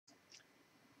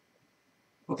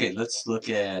Okay, let's look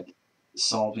at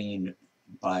solving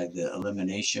by the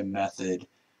elimination method.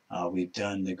 We've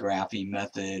done the graphing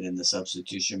method and the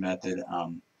substitution method.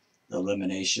 The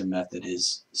elimination method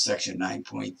is section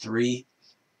 9.3.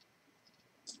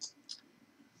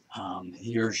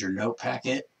 Here's your note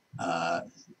packet.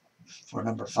 For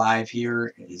number 5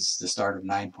 here is the start of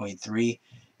 9.3,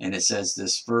 and it says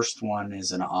this first one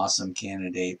is an awesome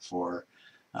candidate for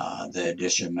the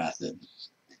addition method.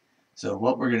 So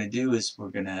what we're going to do is we're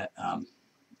going to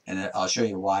and I'll show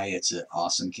you why it's an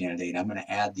awesome candidate. I'm going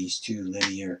to add these two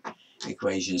linear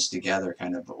equations together,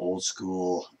 kind of old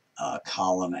school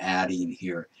column adding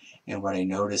here. And what I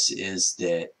notice is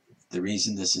that the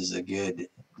reason this is a good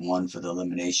one for the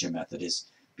elimination method is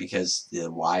because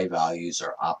the y values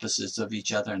are opposites of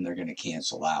each other and they're going to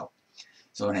cancel out.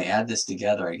 So when I add this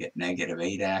together, I get negative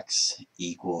 8x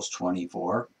equals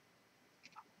 24,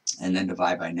 and then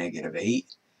divide by negative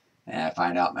 8, and I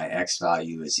find out my x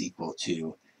value is equal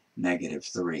to negative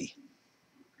 3.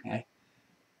 Okay.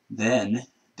 Then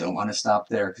don't want to stop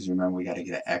there because remember we got to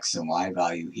get an x and y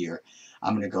value here.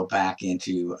 I'm going to go back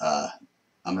into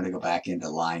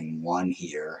line 1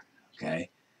 here. Okay.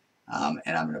 And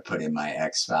I'm going to put in my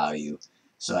x value.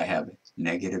 So I have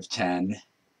negative 10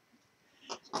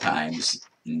 times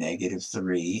negative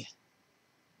 3.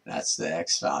 That's the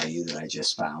x value that I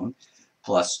just found.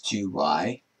 Plus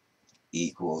 2y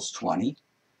equals 20.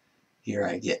 Here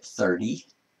I get 30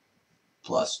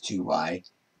 plus 2y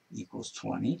equals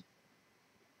 20.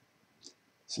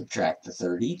 Subtract the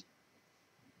 30.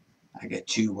 I get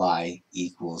 2y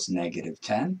equals negative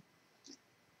 10.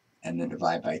 And then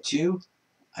divide by 2.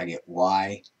 I get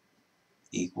y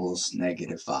equals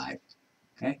negative 5.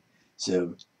 Okay,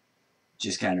 so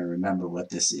just kind of remember what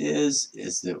this is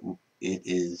that it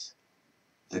is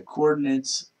the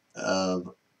coordinates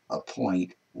of a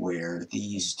point where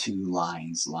these two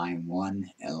lines, line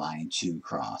 1 and line 2,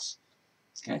 cross.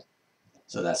 Okay,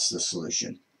 so that's the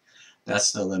solution.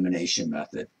 That's the elimination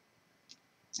method.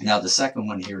 Now the second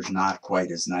one here is not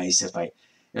quite as nice.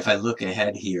 If I look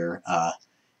ahead here,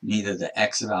 neither the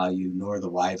x value nor the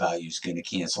y value is going to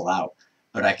cancel out,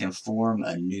 but I can form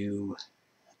a new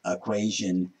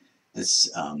equation that's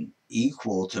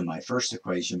equal to my first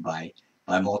equation by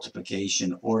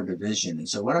multiplication or division. And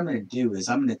so what I'm going to do is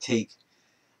I'm going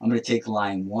to take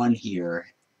line 1 here,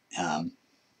 and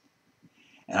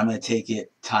I'm going to take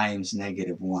it times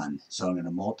negative 1. So I'm going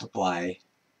to multiply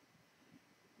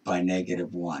by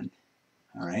negative 1.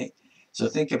 All right. So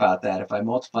think about that. If I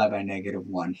multiply by negative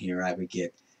 1 here, I would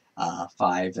get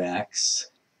 5x,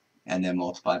 and then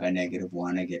multiply by negative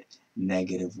 1, I get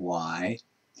negative y.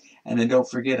 And then don't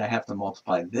forget, I have to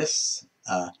multiply this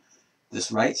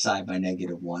this right side by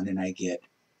negative 1, and I get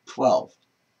 12.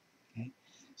 Okay?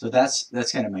 So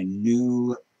that's kind of my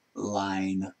new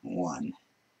line 1.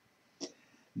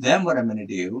 Then what I'm going to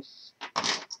do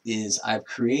is I've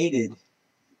created,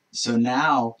 so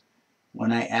now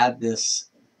when I add this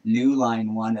new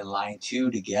line 1 and line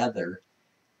 2 together,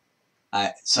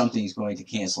 something's going to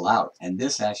cancel out. And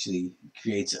this actually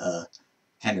creates a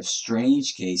kind of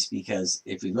strange case, because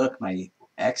if you look, my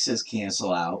x's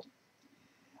cancel out,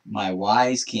 my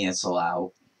y's cancel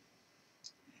out,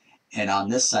 and on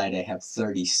this side I have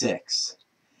 36.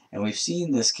 And we've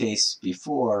seen this case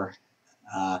before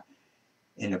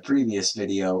in a previous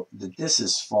video, that this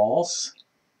is false,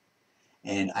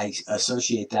 and I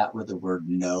associate that with the word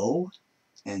no,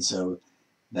 and so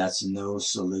that's no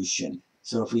solution.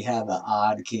 So if we have an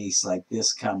odd case like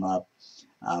this come up,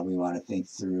 we want to think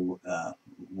through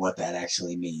what that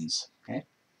actually means. Okay,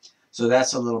 so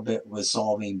that's a little bit with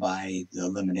solving by the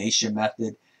elimination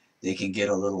method. They can get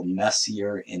a little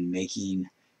messier in making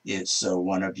it so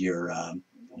one of your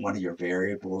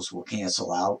variables will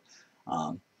cancel out.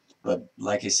 But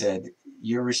like I said,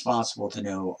 you're responsible to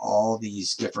know all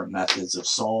these different methods of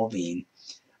solving.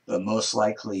 But most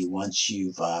likely, once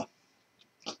you've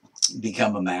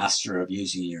become a master of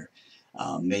using your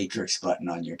matrix button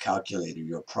on your calculator,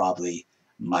 you'll probably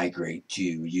migrate to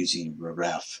using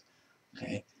ref.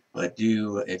 Okay, but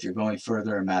if you're going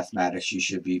further in mathematics, you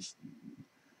should be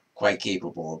quite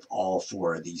capable of all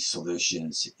 4 of these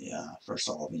solutions for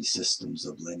solving systems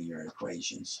of linear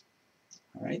equations.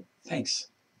 All right, thanks.